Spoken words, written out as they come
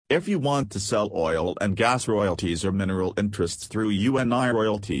If you want to sell oil and gas royalties or mineral interests through UNI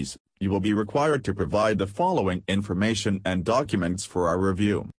Royalties, you will be required to provide the following information and documents for our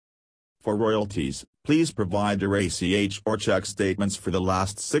review. For royalties, please provide your ACH or check statements for the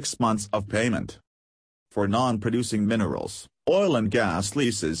last 6 months of payment. For non-producing minerals, oil and gas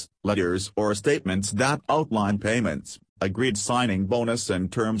leases, letters or statements that outline payments, agreed signing bonus and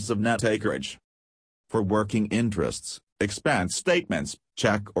terms of net acreage. For working interests, expense statements,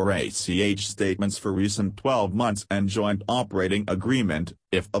 check or ACH statements for recent 12 months and joint operating agreement,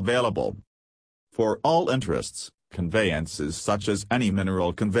 if available. For all interests, conveyances such as any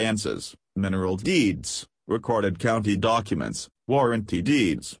mineral conveyances, mineral deeds, recorded county documents, warranty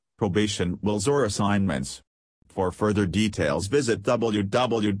deeds, probation wills or assignments. For further details visit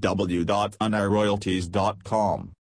www.uniroyalties.com.